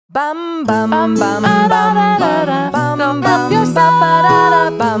Bum bum bum bum bum bum help yourself.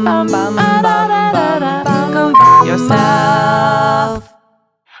 Bum bum bum bum help yourself.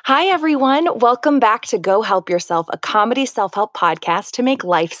 Hi, everyone. Welcome back to Go Help Yourself, a comedy self-help podcast to make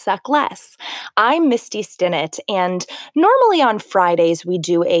life suck less. I'm Misty Stinnett, and normally on Fridays, we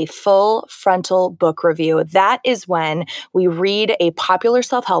do a full frontal book review. That is when we read a popular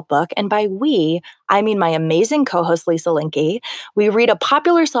self-help book, and by we, I mean my amazing co-host, Lisa Linke. We read a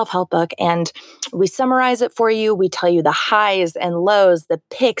popular self-help book, and we summarize it for you. We tell you the highs and lows, the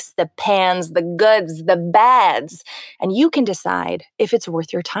picks, the pans, the goods, the bads, and you can decide if it's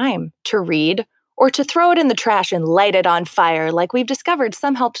worth your time to read or to throw it in the trash and light it on fire. Like we've discovered,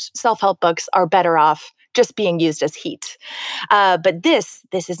 some self-help books are better off just being used as heat. But this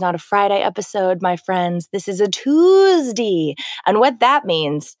is not a Friday episode, my friends. This is a Tuesday. And what that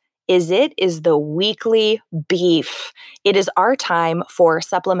means is it is the weekly beef. It is our time for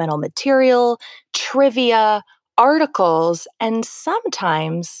supplemental material, trivia, articles, and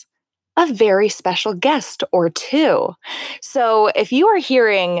sometimes a very special guest or two. So if you are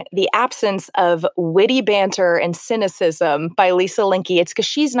hearing the absence of witty banter and cynicism by Lisa Linke, it's because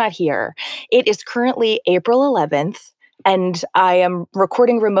she's not here. It is currently April 11th, and I am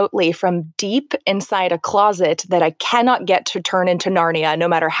recording remotely from deep inside a closet that I cannot get to turn into Narnia, no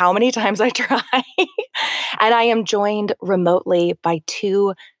matter how many times I try. And I am joined remotely by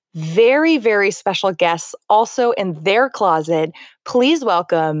two very, very special guests, also in their closet. Please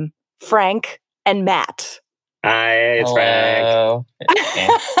welcome Frank and Matt. Hi, it's Hello.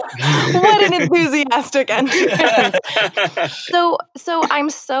 What an enthusiastic entrance. So I'm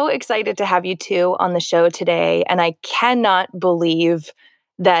so excited to have you two on the show today, and I cannot believe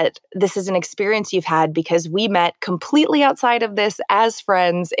that this is an experience you've had because we met completely outside of this as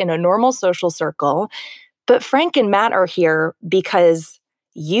friends in a normal social circle. But Frank and Matt are here because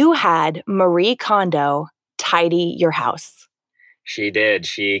you had Marie Kondo tidy your house. She did.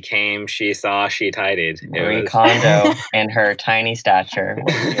 She came, she saw, she tidied. Marie Kondo and her tiny stature.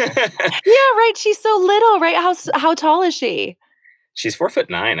 Yeah, right. She's so little, right? How tall is she? She's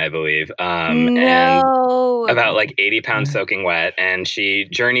 4'9", I believe. No. And about like 80 pounds soaking wet. And she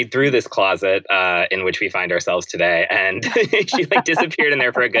journeyed through this closet in which we find ourselves today. And she like disappeared in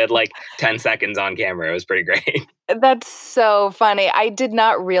there for a good 10 seconds on camera. It was pretty great. That's so funny. I did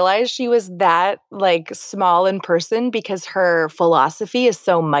not realize she was that small in person because her philosophy is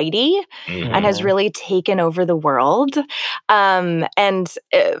so mighty and has really taken over the world. And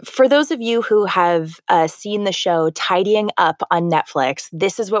for those of you who have seen the show Tidying Up on Netflix,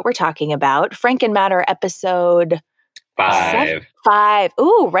 this is what we're talking about. Frank and Matt are episode 5. 5.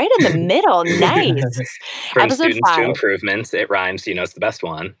 Ooh, right in the middle. Nice. From Episode students 5. to improvements, it rhymes. You know, it's the best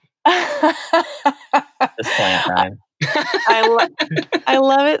one. The slant rhyme. I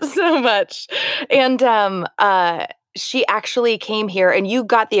love it so much. And she actually came here and you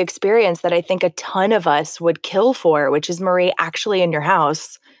got the experience that I think a ton of us would kill for, which is Marie actually in your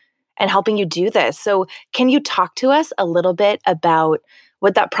house and helping you do this. So can you talk to us a little bit about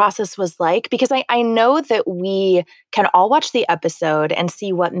what that process was like? Because I know that we can all watch the episode and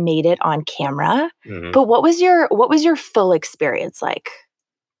see what made it on camera. But what was your full experience like?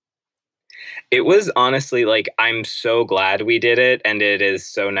 It was honestly I'm so glad we did it, and it is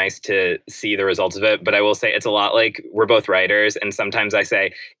so nice to see the results of it. But I will say it's a lot like we're both writers, and sometimes I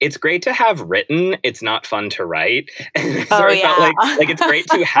say it's great to have written, it's not fun to write. And so I felt like it's great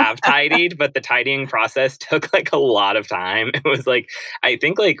to have tidied, but the tidying process took a lot of time. It was I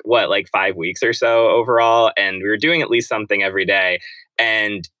think 5 weeks or so overall, and we were doing at least something every day.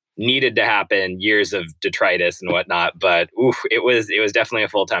 And needed to happen, years of detritus and whatnot, but it was definitely a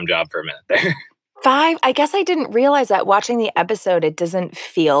full-time job for a minute there. 5? I guess I didn't realize that watching the episode, it doesn't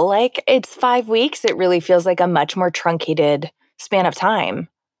feel like it's 5 weeks. It really feels like a much more truncated span of time.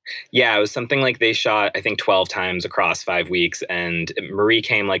 Yeah, it was something like they shot, I think, 12 times across 5 weeks, and Marie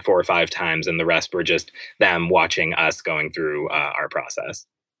came 4 or 5 times, and the rest were just them watching us going through our process.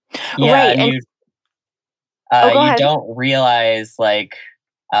 Yeah, right. And you you don't realize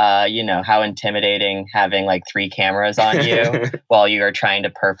how intimidating having 3 cameras on you while you are trying to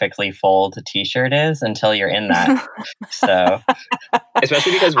perfectly fold a t-shirt is until you're in that. So,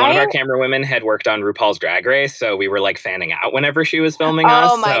 especially because one of our camera women had worked on RuPaul's Drag Race, so we were fanning out whenever she was filming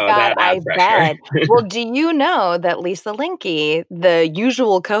us. Oh my God, I bet. Well, do you know that Lisa Linke, the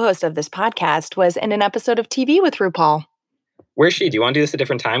usual co-host of this podcast, was in an episode of TV with RuPaul? Where's she? Do you want to do this a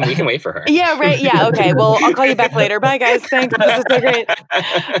different time? We can wait for her. Yeah, right. Yeah, okay. Well, I'll call you back later. Bye, guys. Thanks. This is so great.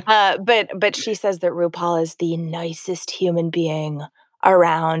 But she says that RuPaul is the nicest human being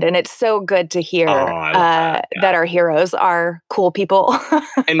around. And it's so good to hear I love that. Yeah. that our heroes are cool people.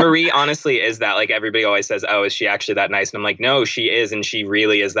 And Marie honestly is that. Like, everybody always says, oh, is she actually that nice? And I'm like, no, she is. And she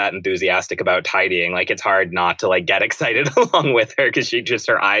really is that enthusiastic about tidying. Like, it's hard not to like get excited along with her, because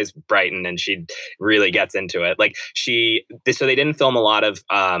her eyes brighten and she really gets into it. Like, so they didn't film a lot of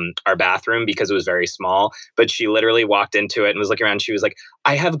our bathroom because it was very small, but she literally walked into it and was looking around. She was like,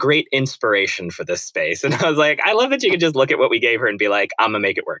 I have great inspiration for this space. And I was like, I love that she could just look at what we gave her and be like, I'm gonna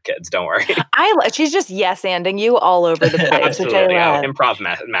make it work, kids. Don't worry. She's just yes-anding you all over the place. Absolutely. Improv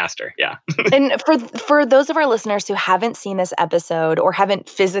master. Yeah. And for those of our listeners who haven't seen this episode or haven't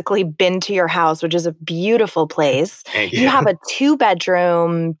physically been to your house, which is a beautiful place, you have a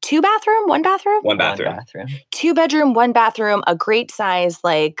 2-bedroom, 2-bathroom, 1-bathroom? 1-bathroom. 2-bedroom, 1-bathroom, a great size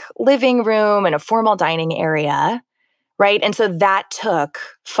like living room and a formal dining area, right? And so that took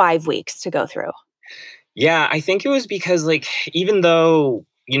 5 weeks to go through. Yeah, I think it was because, like, even though,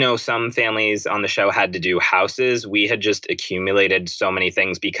 some families on the show had to do houses, we had just accumulated so many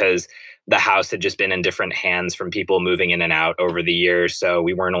things because the house had just been in different hands from people moving in and out over the years. So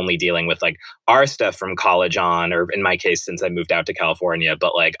we weren't only dealing with like our stuff from college on, or in my case, since I moved out to California,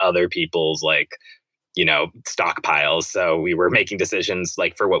 but like other people's like, stockpiles. So we were making decisions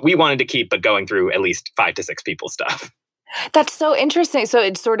like for what we wanted to keep, but going through at least 5 to 6 people's stuff. That's so interesting. So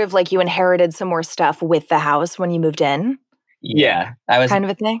it's sort of like you inherited some more stuff with the house when you moved in? Yeah. I was kind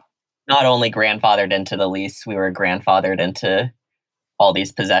of a thing? Not only grandfathered into the lease, we were grandfathered into all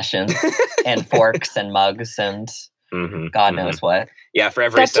these possessions and forks and mugs and God knows what. Yeah, for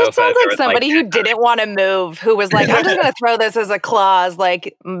every sofa. That just sounds like somebody who didn't want to move, who was like, I'm just going to throw this as a clause.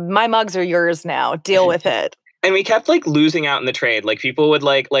 Like, my mugs are yours now. Deal with it. And we kept like losing out in the trade. Like, people would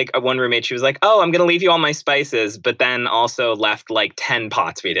like one roommate, she was like, oh, I'm going to leave you all my spices, but then also left like 10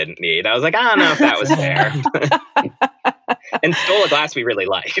 pots we didn't need. I was like, I don't know if that was fair. And stole a glass we really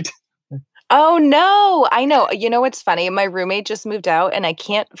liked. Oh, no. I know. You know what's funny? My roommate just moved out and I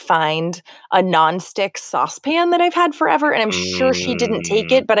can't find a nonstick saucepan that I've had forever. And I'm sure she didn't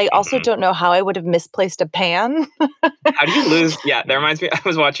take it, but I also don't know how I would have misplaced a pan. How do you lose? Yeah, that reminds me. I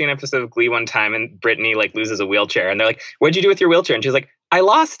was watching an episode of Glee one time and Brittany like loses a wheelchair and they're like, what'd you do with your wheelchair? And she's like, I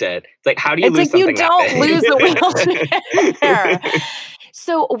lost it. It's like, how do you lose something you don't lose a wheelchair.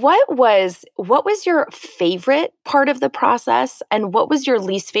 So what was your favorite part of the process, and what was your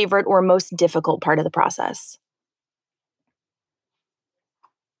least favorite or most difficult part of the process?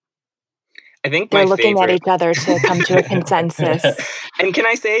 I think they're looking at each other to come to a consensus. And can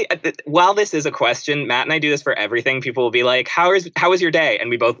I say, while this is a question, Matt and I do this for everything. People will be like, how was your day?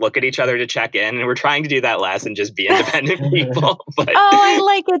 And we both look at each other to check in. And we're trying to do that less and just be independent people. But I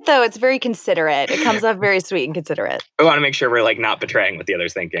like it, though. It's very considerate. It comes off very sweet and considerate. I want to make sure we're like not betraying what the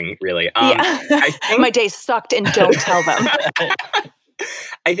other's thinking, really. I think my day sucked and don't tell them.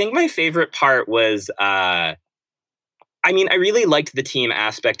 I think my favorite part was... I really liked the team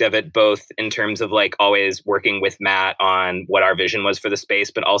aspect of it, both in terms of like always working with Matt on what our vision was for the space,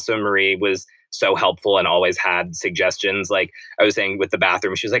 but also Marie was so helpful and always had suggestions. Like I was saying with the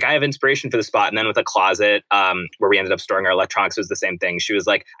bathroom, she was like, I have inspiration for the spot. And then with a closet where we ended up storing our electronics, was the same thing. She was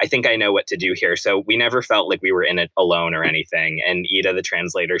like, I think I know what to do here. So we never felt like we were in it alone or anything. And Ida, the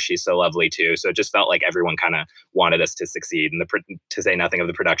translator, she's so lovely too. So it just felt like everyone kind of wanted us to succeed. And to say nothing of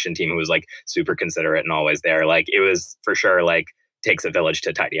the production team, who was like super considerate and always there. Like it was for sure like takes a village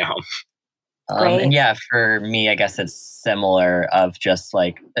to tidy a home. And yeah, for me, I guess it's similar of just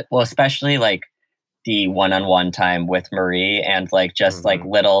like, well, especially like the one-on-one time with Marie and like just like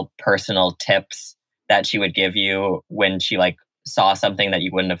little personal tips that she would give you when she like saw something that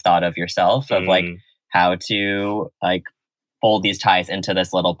you wouldn't have thought of yourself of like how to like fold these ties into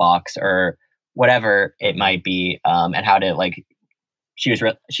this little box or whatever it might be. And how to like,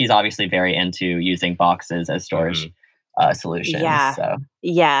 she's obviously very into using boxes as storage solutions.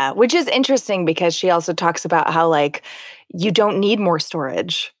 Yeah, which is interesting because she also talks about how like you don't need more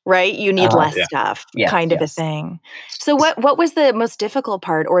storage, right? You need less stuff, kind of a thing. So what was the most difficult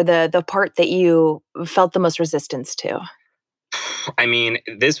part, or the part that you felt the most resistance to? I mean,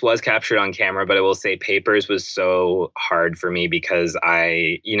 this was captured on camera, but I will say Papers was so hard for me because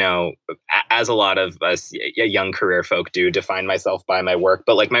I, as a lot of us young career folk do, define myself by my work.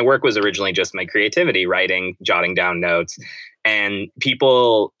 But like my work was originally just my creativity, writing, jotting down notes. And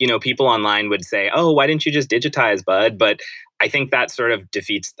people online would say, oh, why didn't you just digitize, bud? But I think that sort of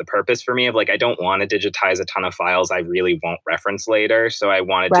defeats the purpose for me of like, I don't want to digitize a ton of files I really won't reference later. So I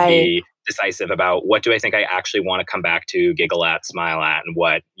wanted to be decisive about what do I think I actually want to come back to, giggle at, smile at, and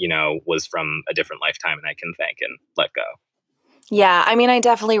what, was from a different lifetime and I can thank and let go. Yeah, I mean, I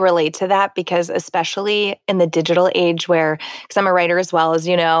definitely relate to that because especially in the digital age because I'm a writer as well, as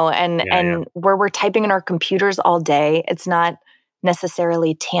you know, Yeah. and where we're typing in our computers all day, it's not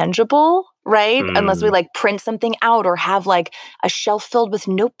necessarily tangible, right? Unless we Mm. like print something out or have like a shelf filled with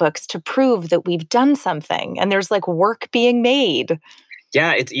notebooks to prove that we've done something and there's like work being made.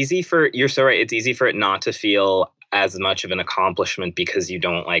 Yeah, you're so right. It's easy for it not to feel as much of an accomplishment because you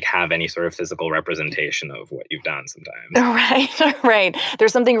don't like have any sort of physical representation of what you've done sometimes. Right, right.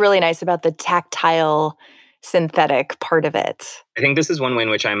 There's something really nice about the tactile synthetic part of it. I think this is one way in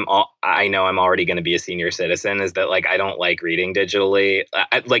which I know I'm already going to be a senior citizen is that like I don't like reading digitally.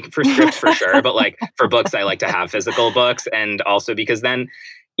 Like for scripts for sure, but like for books I like to have physical books, and also because then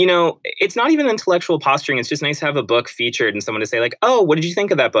it's not even intellectual posturing. It's just nice to have a book featured and someone to say like, "Oh, what did you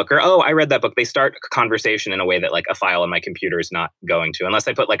think of that book?" Or, "Oh, I read that book." They start a conversation in a way that like a file on my computer is not going to, unless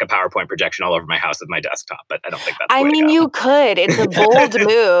I put like a PowerPoint projection all over my house with my desktop. But I don't think that's the I way mean, to you go. could. It's a bold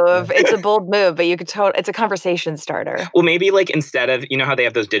move. It's a bold move, but you could it's a conversation starter. Well, maybe like instead of, how they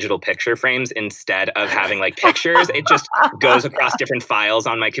have those digital picture frames, instead of having like pictures, it just goes across different files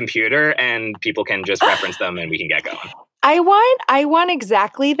on my computer and people can just reference them and we can get going. I want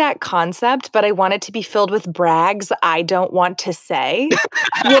exactly that concept, but I want it to be filled with brags I don't want to say.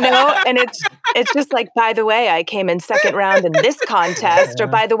 And it's just like, by the way, I came in second round in this contest, or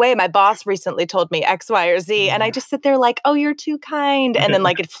by the way, my boss recently told me X, Y, or Z. And I just sit there like, oh, you're too kind. And then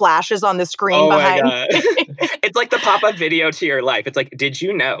like it flashes on the screen Oh my behind God. me. It's like the pop-up video to your life. It's like, did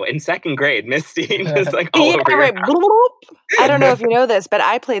you know in second grade, Miss Steen is like all Yeah, over your right. Bloop. I don't know if you know this, but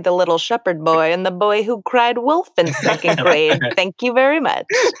I played the little shepherd boy and the boy who cried wolf in second grade. Thank you very much.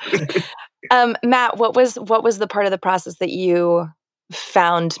 Matt, what was the part of the process that you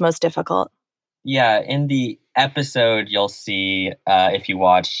found most difficult? Yeah, in the episode, you'll see if you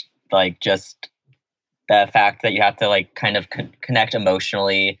watch, like, just the fact that you have to like kind of connect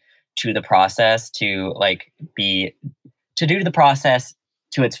emotionally to the process to like be to do the process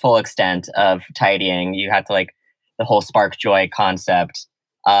to its full extent of tidying. You have to like the whole spark joy concept,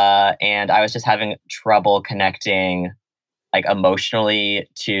 and I was just having trouble connecting like emotionally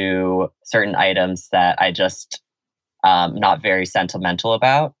to certain items that I just not very sentimental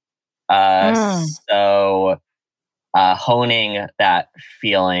about. Uh, Mm. so honing that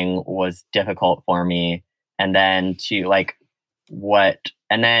feeling was difficult for me, and then to like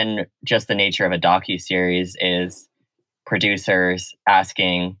and then just the nature of a docu series is producers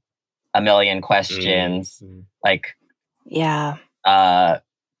asking a million questions, Mm. like Yeah. uh,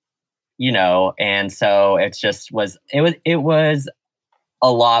 and so it was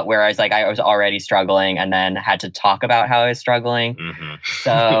a lot where I was already struggling and then had to talk about how I was struggling. Mhm.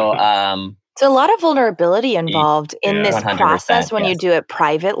 So It's a lot of vulnerability involved in this 100%, process when you yes. do it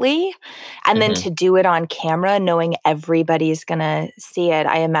privately. And then Mhm. to do it on camera, knowing everybody's going to see it,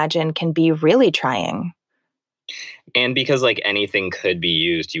 I imagine can be really trying. And because like anything could be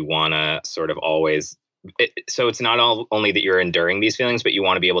used, you want to sort of always so it's not only that you're enduring these feelings, but you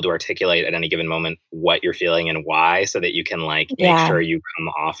want to be able to articulate at any given moment what you're feeling and why, so that you can like make Yeah. sure you come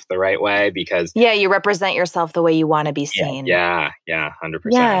off the right way. Because Yeah, you represent yourself the way you want to be Yeah. seen. yeah, 100%.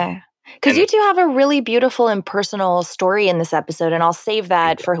 Yeah. Because And you two have a really beautiful and personal story in this episode, and I'll save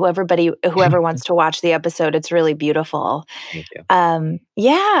that for whoever wants to watch the episode. It's really beautiful. thank you.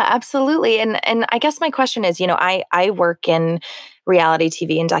 Yeah, absolutely. And I guess my question is, I work in reality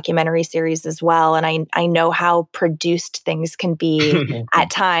TV and documentary series as well, and I know how produced things can be at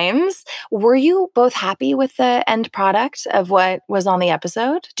times. Were you both happy with the end product of what was on the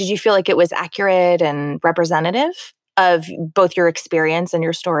episode? Did you feel like it was accurate and representative of both your experience and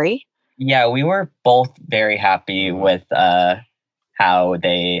your story? Yeah, we were both very happy with how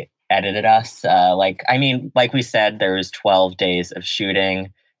they edited us. Like we said, there was 12 days of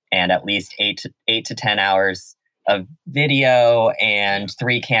shooting and at least 8 to 10 hours of video and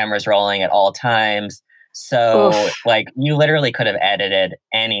 3 cameras rolling at all times. So, Oof. like, you literally could have edited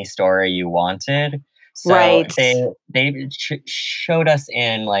any story you wanted. So Right. they showed us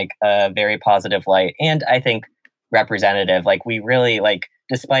in like a very positive light, and I think representative. Like, we really like,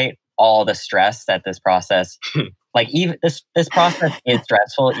 despite all the stress that this process like, even this process is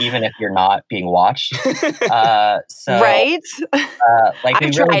stressful even if you're not being watched. Right? Like, I we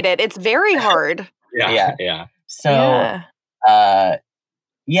tried really it. It's very hard. yeah. Yeah. So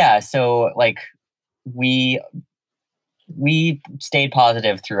Yeah. so like we stayed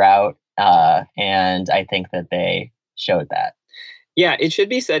positive throughout, and I think that they showed that. Yeah, it should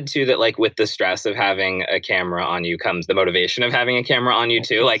be said too that like with the stress of having a camera on you comes the motivation of having a camera on you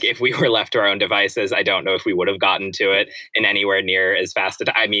too. Like if we were left to our own devices, I don't know if we would have gotten to it in anywhere near as fast.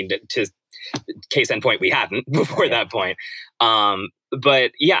 I mean, to case in point, we hadn't before that point.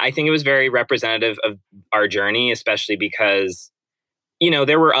 But yeah, I think it was very representative of our journey, especially because,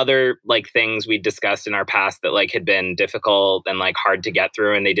 there were other like things we discussed in our past that like had been difficult and like hard to get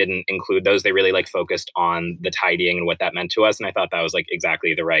through, and they didn't include those. They really like focused on the tidying and what that meant to us. And I thought that was like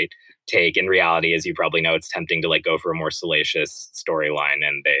exactly the right take. In reality, as you probably know, it's tempting to like go for a more salacious storyline,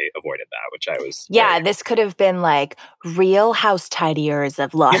 and they avoided that, which I was. This could have been like Real House Tidiers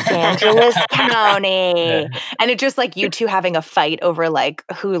of Los Angeles County. And it's just like you two having a fight over like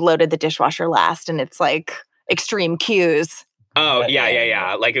who loaded the dishwasher last, and it's like extreme cues. Oh,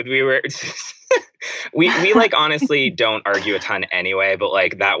 yeah. Like we were, we like honestly don't argue a ton anyway, but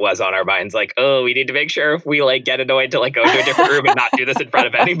like that was on our minds. Like, oh, we need to make sure if we like get annoyed to like go to a different room and not do this in front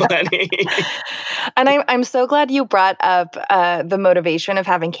of anybody. And I'm so glad you brought up the motivation of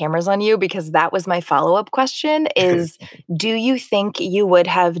having cameras on you, because that was my follow-up question is, do you think you would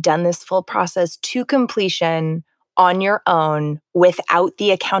have done this full process to completion on your own without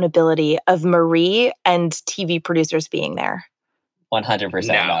the accountability of Marie and TV producers being there? 100%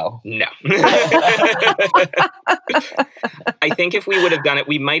 no. No. I think if we would have done it,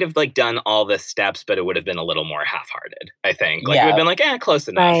 we might have like done all the steps, but it would have been a little more half-hearted, I think. Like, we would have been like, close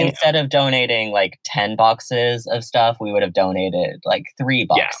enough. Right. Instead of donating like 10 boxes of stuff, we would have donated like 3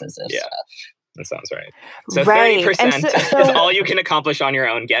 boxes of stuff. That sounds right. So 30% is all you can accomplish on your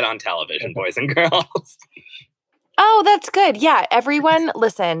own. Get on television, boys and girls. Oh, that's good. Yeah, everyone,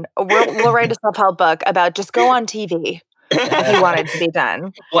 listen, we'll write a self-help book about just go on TV. If you want it to be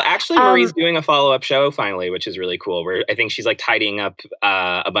done. Well, actually, Marie's doing a follow-up show finally, which is really cool. Where I think she's like tidying up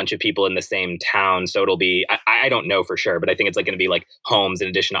a bunch of people in the same town. So it'll be, I don't know for sure, but I think it's like going to be like homes in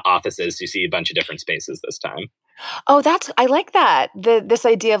addition to offices. So you see a bunch of different spaces this time. Oh, I like that. This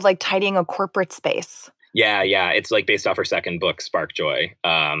idea of like tidying a corporate space. Yeah. It's like based off her second book, Spark Joy.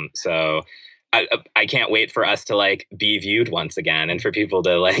 So I can't wait for us to like be viewed once again and for people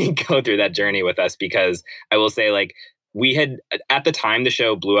to like go through that journey with us, because I will say like, we had, at the time, the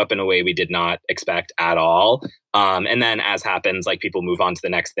show blew up in a way we did not expect at all. And then as happens, like people move on to the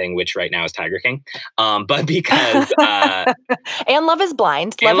next thing, which right now is Tiger King. But because... and Love is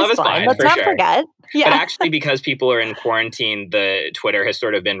Blind. Love is Blind. Let's not forget. Yeah. But actually, because people are in quarantine, the Twitter has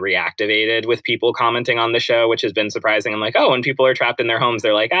sort of been reactivated with people commenting on the show, which has been surprising. I'm like, oh, when people are trapped in their homes,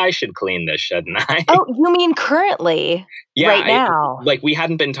 they're like, I should clean this, shouldn't I? Oh, you mean currently? Yeah, right now. Like we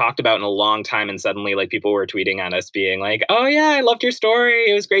hadn't been talked about in a long time, and suddenly like people were tweeting at us being like, oh yeah, I loved your story.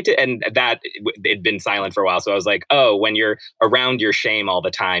 It was great to, and that it'd been silent for a while. So I was like, oh, when you're around your shame all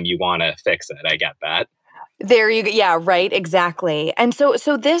the time, you want to fix it. I get that. There you go. Yeah, right. Exactly. And so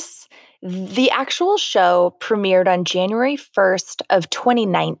the actual show premiered on January 1st of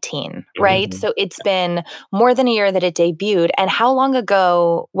 2019, right? Mm-hmm. So it's been more than a year that it debuted. And how long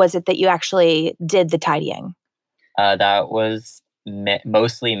ago was it that you actually did the tidying? That was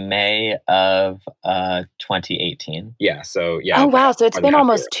mostly May of 2018. Yeah. So yeah. Oh wow. So it's been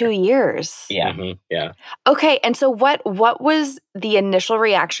almost 2 years. Yeah. Mm-hmm, yeah. Okay. And so what was the initial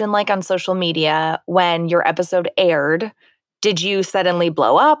reaction like on social media when your episode aired? Did you suddenly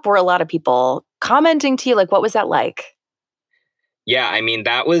blow up? Were a lot of people commenting to you? Like, what was that like? Yeah, I mean,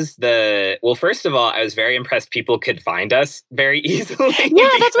 that was well, first of all, I was very impressed people could find us very easily. Yeah,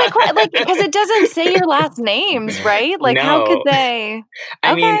 that's my question. Like, because it doesn't say your last names, right? Like, No. How could they?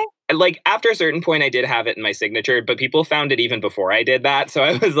 I mean, like after a certain point, I did have it in my signature, but people found it even before I did that. So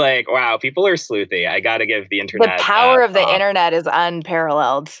I was like, wow, people are sleuthy. I got to give the internet. The power of the internet is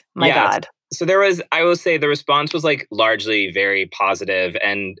unparalleled. My God. So I will say the response was like largely very positive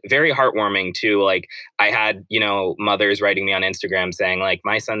and very heartwarming too. Like I had, mothers writing me on Instagram saying like,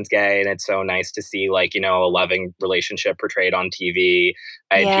 my son's gay and it's so nice to see like, a loving relationship portrayed on TV.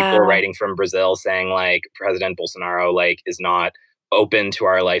 I had people writing from Brazil saying like President Bolsonaro like is not open to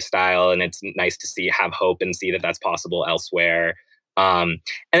our lifestyle and it's nice to have hope and see that that's possible elsewhere. And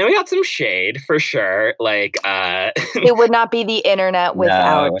then we got some shade for sure. Like, it would not be the internet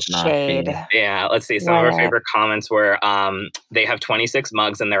without shade. Yeah. Let's see. Some of our favorite comments were, they have 26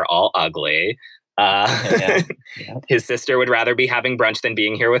 mugs and they're all ugly. His sister would rather be having brunch than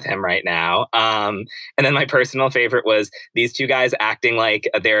being here with him right now. And then my personal favorite was these two guys acting like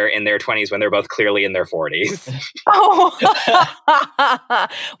they're in their 20s when they're both clearly in their 40s. Oh,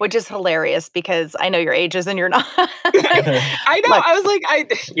 which is hilarious because I know your ages and you're not. I know. I was like,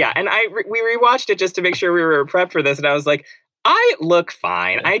 and we rewatched it just to make sure we were prepped for this. And I was like, I look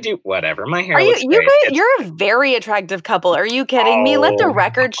fine. I do whatever. My hair Are looks you great. guys, you're a very attractive couple. Are you kidding me? Let the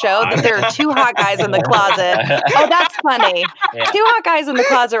record show that there are two hot guys in the closet. Oh, that's funny. Yeah. Two hot guys in the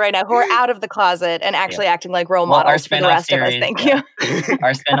closet right now who are out of the closet and actually acting like role models for the rest of us. Thank you.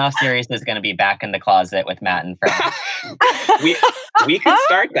 Our spinoff series is going to be Back in the Closet with Matt and friends. we could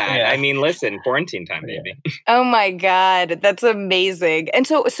start that. Yeah. I mean, listen, quarantine time, baby. Oh my God, that's amazing. And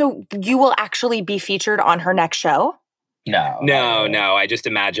so you will actually be featured on her next show? No. I just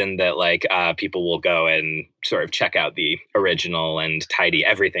imagine that like people will go and sort of check out the original and tidy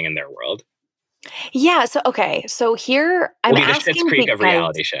everything in their world. Yeah. So okay. So here I'm we'll be asking the Schitt's Creek because, of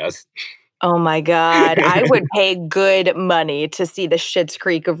reality shows. Oh my God, I would pay good money to see the Schitt's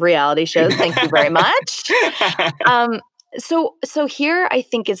Creek of reality shows. Thank you very much. So here I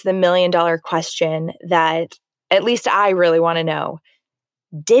think is the $1 million question that at least I really want to know.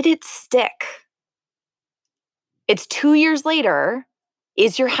 Did it stick? It's 2 years later.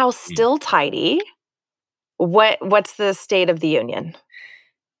 Is your house still tidy? What's the state of the union?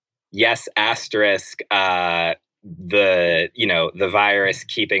 Yes, asterisk. The virus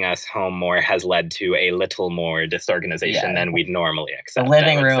keeping us home more has led to a little more disorganization than we'd normally accept. The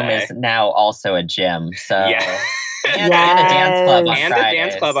living room is now also a gym. So And a dance club on and Fridays. a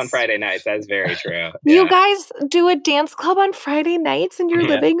dance club on Friday nights. That's very true. You guys do a dance club on Friday nights in your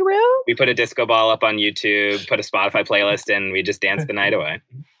living room? We put a disco ball up on YouTube, put a Spotify playlist, and we just dance the night away.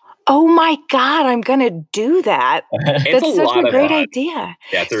 Oh my God, I'm going to do that. That's such a great idea.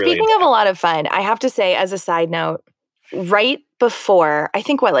 Yeah, it's Speaking of a lot of fun, I have to say, as a side note, right before, I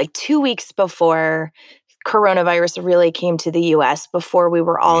think 2 weeks before coronavirus really came to the US, before we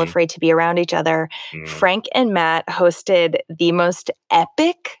were all afraid to be around each other, Frank and Matt hosted the most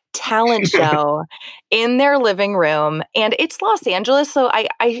epic talent show in their living room. And it's Los Angeles, so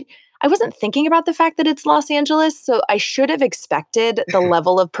I wasn't thinking about the fact that it's Los Angeles, so I should have expected the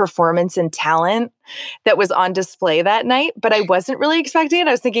level of performance and talent that was on display that night, but I wasn't really expecting it.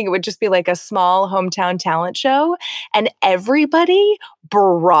 I was thinking it would just be like a small hometown talent show, and everybody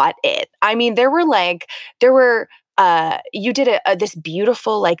brought it. I mean, you did this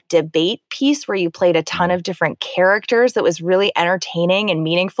beautiful like debate piece where you played a ton of different characters that was really entertaining and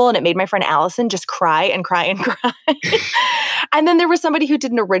meaningful. And it made my friend Allison just cry and cry and cry. And then there was somebody who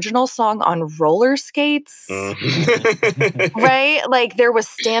did an original song on roller skates, right? Like there was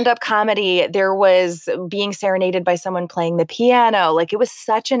stand-up comedy. There was being serenaded by someone playing the piano. Like it was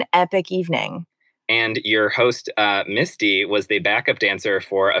such an epic evening. And your host, Misty, was the backup dancer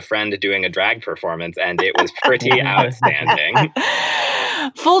for a friend doing a drag performance, and it was pretty outstanding.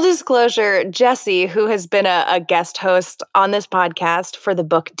 Full disclosure, Jessie, who has been a guest host on this podcast for the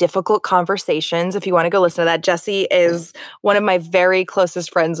book Difficult Conversations, if you want to go listen to that, Jessie is one of my very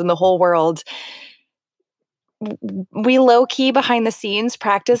closest friends in the whole world. We low-key behind the scenes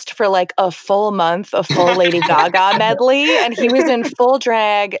practiced for like a full month, a full Lady Gaga medley. And he was in full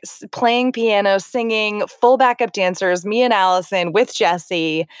drag, playing piano, singing, full backup dancers, me and Allison with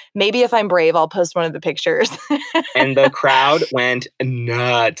Jessie. Maybe if I'm brave, I'll post one of the pictures. And the crowd went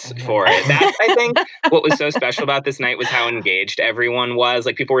nuts for it. That's, I think, what was so special about this night was how engaged everyone was.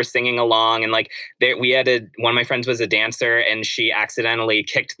 Like people were singing along, and like one of my friends was a dancer, and she accidentally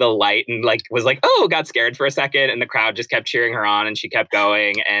kicked the light and like was like, oh, got scared for a second. And the crowd just kept cheering her on, and she kept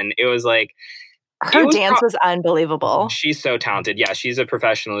going. And it was like, her dance was unbelievable. She's so talented. Yeah, she's a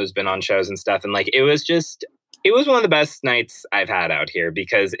professional who's been on shows and stuff. And like, it was one of the best nights I've had out here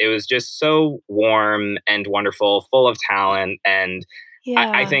because it was just so warm and wonderful, full of talent. And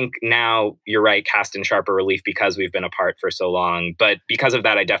I think now you're right, cast in sharper relief because we've been apart for so long. But because of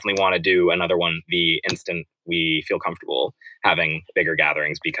that, I definitely want to do another one the instant we feel comfortable having bigger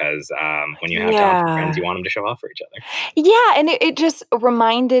gatherings, because when you have talented friends, you want them to show off for each other. Yeah, and it just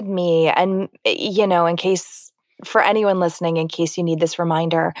reminded me, and in case for anyone listening, in case you need this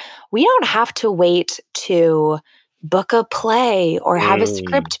reminder, we don't have to wait to book a play or have a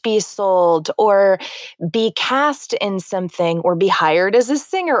script be sold or be cast in something or be hired as a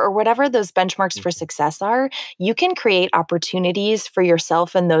singer or whatever those benchmarks for success are. You can create opportunities for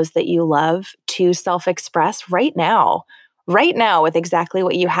yourself and those that you love to self-express right now with exactly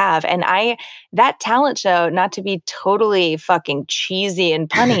what you have. And that talent show, not to be totally fucking cheesy and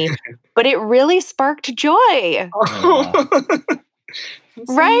punny, but it really sparked joy.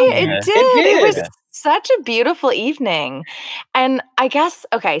 Right? It did. It was such a beautiful evening. And I guess,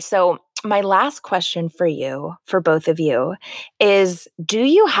 okay, so my last question for you, for both of you, is do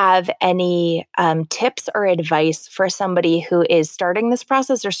you have any tips or advice for somebody who is starting this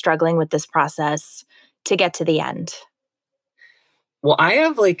process or struggling with this process to get to the end? Well, I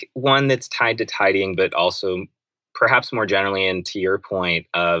have like one that's tied to tidying, but also perhaps more generally, and to your point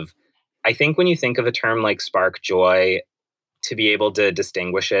of, I think when you think of a term like spark joy, to be able to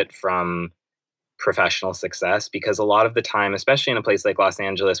distinguish it from professional success, because a lot of the time, especially in a place like Los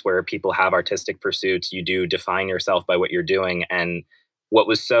Angeles where people have artistic pursuits, you do define yourself by what you're doing. And what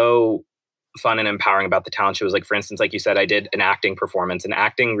was so fun and empowering about the talent show was, like, for instance, like you said, I did an acting performance, and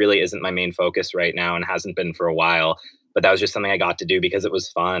acting really isn't my main focus right now and hasn't been for a while. But that was just something I got to do because it was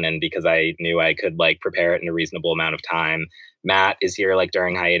fun and because I knew I could like prepare it in a reasonable amount of time. Matt is here like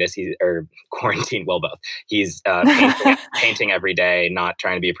during hiatus, or quarantine, well, both. He's painting every day, not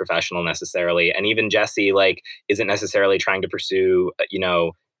trying to be a professional necessarily. And even Jesse, like, isn't necessarily trying to pursue,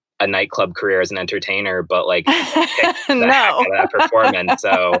 a nightclub career as an entertainer, but like No. heck out of that performance.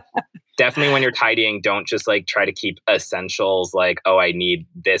 So definitely when you're tidying, don't just like try to keep essentials like, oh, I need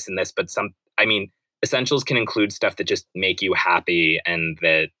this and this, but essentials can include stuff that just make you happy and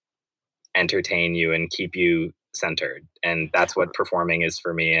that entertain you and keep you centered. And that's what performing is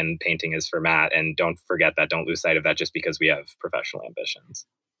for me and painting is for Matt. And don't forget that. Don't lose sight of that just because we have professional ambitions.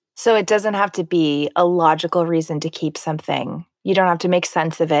 So it doesn't have to be a logical reason to keep something. You don't have to make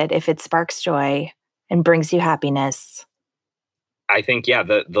sense of it if it sparks joy and brings you happiness. I think, yeah,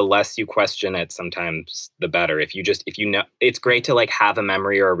 the less you question it, sometimes the better. If you know, it's great to like have a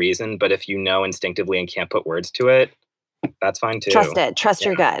memory or a reason, but if you know instinctively and can't put words to it, that's fine too. Trust it. Trust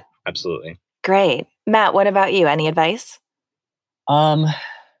your gut. Absolutely. Great. Matt, what about you? Any advice? That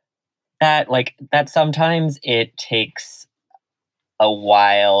sometimes it takes a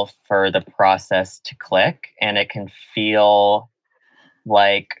while for the process to click, and it can feel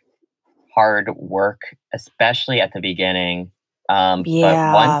like hard work, especially at the beginning.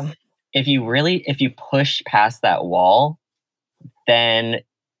 But if you push past that wall, then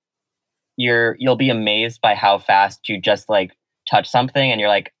you'll be amazed by how fast you just like touch something and you're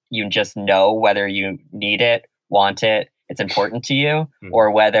like, you just know whether you need it, want it, it's important to you,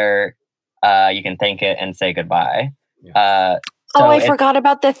 or whether you can thank it and say goodbye. Yeah. I forgot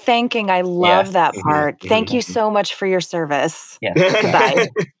about the thanking. I love that part. Thank you so much for your service. Yeah. Goodbye.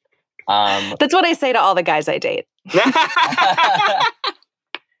 That's what I say to all the guys I date.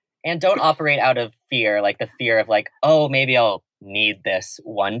 And don't operate out of fear, like the fear of like, oh, maybe I'll need this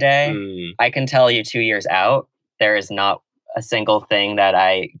one day. I can tell you 2 years out, there is not a single thing that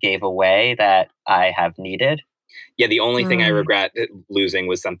I gave away that I have needed. Yeah, the only thing I regret losing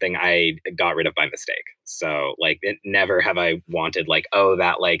was something I got rid of by mistake. So like, never have I wanted like, oh,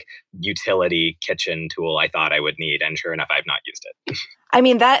 that like utility kitchen tool I thought I would need. And sure enough, I've not used it. I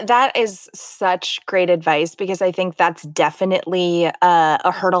mean, that is such great advice, because I think that's definitely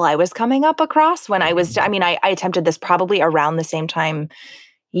a hurdle I was coming up across when I attempted this probably around the same time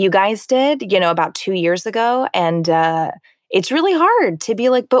you guys did, about 2 years ago. And it's really hard to be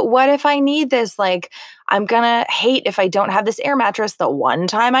like, but what if I need this? Like, I'm going to hate if I don't have this air mattress the one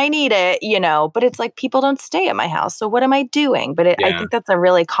time I need it, but it's like, people don't stay at my house. So what am I doing? But I think that's a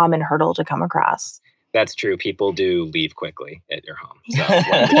really common hurdle to come across. That's true. People do leave quickly at your home. So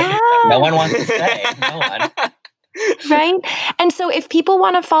No one wants to stay. No one. Right? And so if people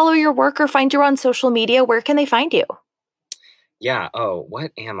want to follow your work or find you on social media, where can they find you? Yeah. Oh,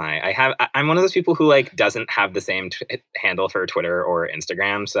 what am I? I'm one of those people who like doesn't have the same handle for Twitter or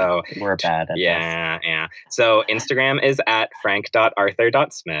Instagram. So we're bad at this. Yeah. So Instagram is at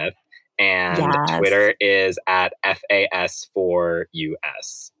frank.arthur.smith and Twitter is at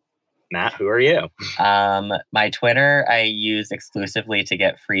FAS4US. Matt, who are you? My Twitter I use exclusively to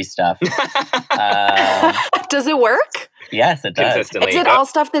get free stuff. Does it work? Yes, it does. Is it all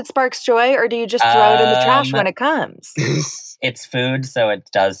stuff that sparks joy, or do you just throw it in the trash when it comes? It's food, so it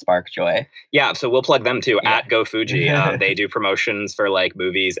does spark joy. Yeah, so we'll plug them too at GoFuji. They do promotions for like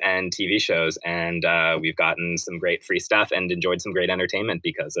movies and TV shows, and we've gotten some great free stuff and enjoyed some great entertainment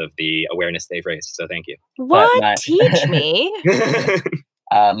because of the awareness they've raised. So thank you. What? Teach me.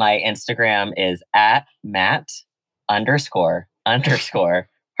 My Instagram is at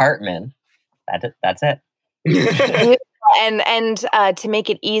Matt__Hartman. That's it. And to make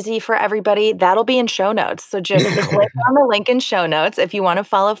it easy for everybody, that'll be in show notes. So just click on the link in show notes if you want to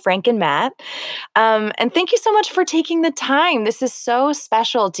follow Frank and Matt. And thank you so much for taking the time. This is so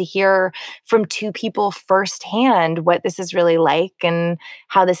special to hear from two people firsthand what this is really like and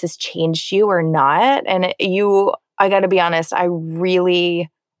how this has changed you or not. And I got to be honest, I really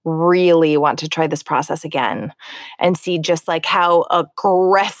want to try this process again and see just like how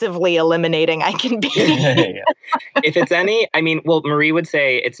aggressively eliminating I can be. If it's Marie would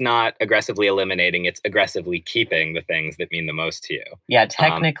say it's not aggressively eliminating, it's aggressively keeping the things that mean the most to you. Yeah,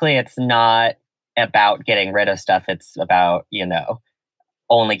 technically it's not about getting rid of stuff. It's about,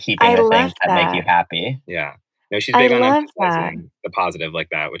 only keeping the things that make you happy. Yeah. No, she's big on emphasizing the positive like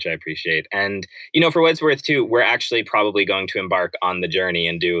that, which I appreciate. And, for what it's worth too, we're actually probably going to embark on the journey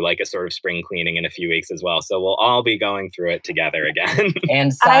and do like a sort of spring cleaning in a few weeks as well. So we'll all be going through it together again.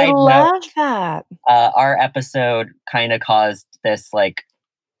 And I love that. Our episode kind of caused this like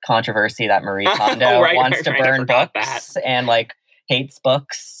controversy that Marie Kondo wants to burn books and like hates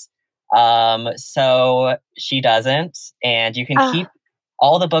books. So she doesn't, and you can keep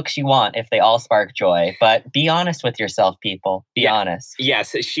all the books you want if they all spark joy, but be honest with yourself, people. Be honest.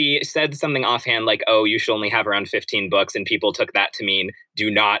 Yes, she said something offhand like, oh, you should only have around 15 books, and people took that to mean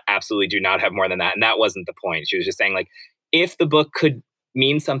absolutely do not have more than that. And that wasn't the point. She was just saying like, if the book could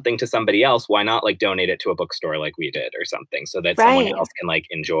mean something to somebody else, why not like donate it to a bookstore like we did or something so that someone else can like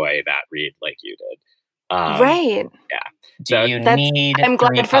enjoy that read like you did. Right. Yeah. Do you need? I'm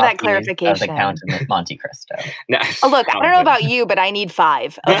glad for that clarification. Of the Count of Monte Cristo. No, look, I don't know about you, but I need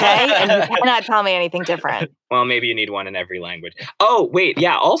 5. Okay, and you cannot tell me anything different. Well, maybe you need one in every language. Oh, wait,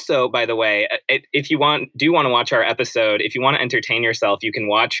 yeah. Also, by the way, if you want to watch our episode, if you want to entertain yourself, you can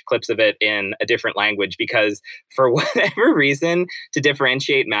watch clips of it in a different language because for whatever reason, to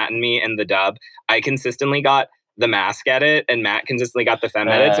differentiate Matt and me in the dub, I consistently got the Mask edit, and Matt consistently got the Femme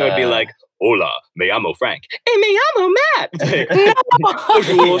edit. So it'd be like, "Hola, me llamo Frank. Me llamo Matt." That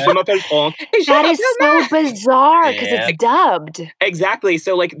is so bizarre because it's dubbed. Exactly.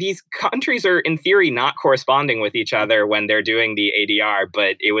 So like these countries are in theory not corresponding with each other when they're doing the ADR,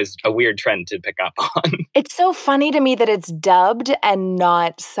 but it was a weird trend to pick up on. It's so funny to me that it's dubbed and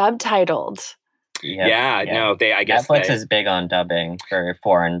not subtitled. No, I guess Netflix is big on dubbing for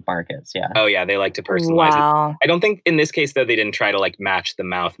foreign markets. Yeah. Oh yeah, they like to personalize it. I don't think in this case though they didn't try to like match the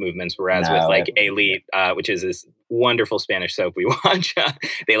mouth movements, whereas with like Elite, which is this wonderful Spanish soap we watch,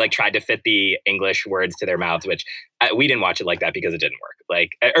 they like tried to fit the English words to their mouths, which we didn't watch it like that because it didn't work.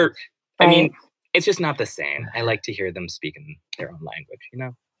 I mean, it's just not the same. I like to hear them speak in their own language,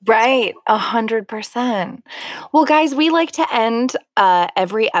 Right, 100%. Well, guys, we like to end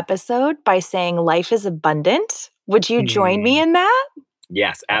every episode by saying life is abundant. Would you join me in that?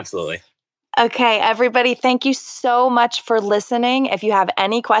 Yes, absolutely. Okay, everybody, thank you so much for listening. If you have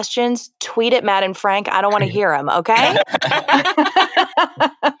any questions, tweet at Matt and Frank. I don't want to hear them, okay?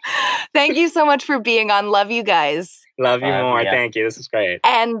 Thank you so much for being on. Love you guys. Love you more. Yeah. Thank you. This is great.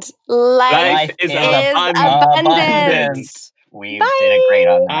 And life is abundant. We did a great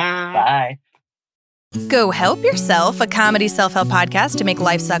on that. Bye. Go Help Yourself, a comedy self-help podcast to make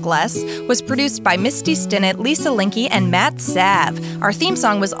life suck less, was produced by Misty Stinnett, Lisa Linky, and Matt Sav. Our theme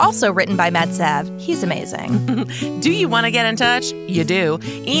song was also written by Matt Sav. He's amazing. Do you want to get in touch? You do.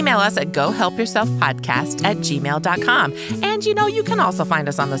 Email us at gohelpyourselfpodcast@gmail.com. And you can also find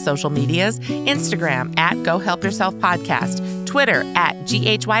us on the social medias, Instagram @GoHelpYourselfPodcast, Twitter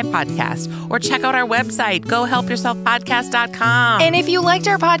 @GHY Podcast, or check out our website, gohelpyourselfpodcast.com. And if you liked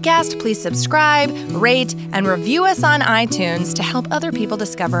our podcast, please subscribe, rate, and review us on iTunes to help other people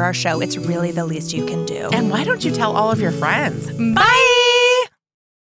discover our show. It's really the least you can do. And why don't you tell all of your friends? Bye!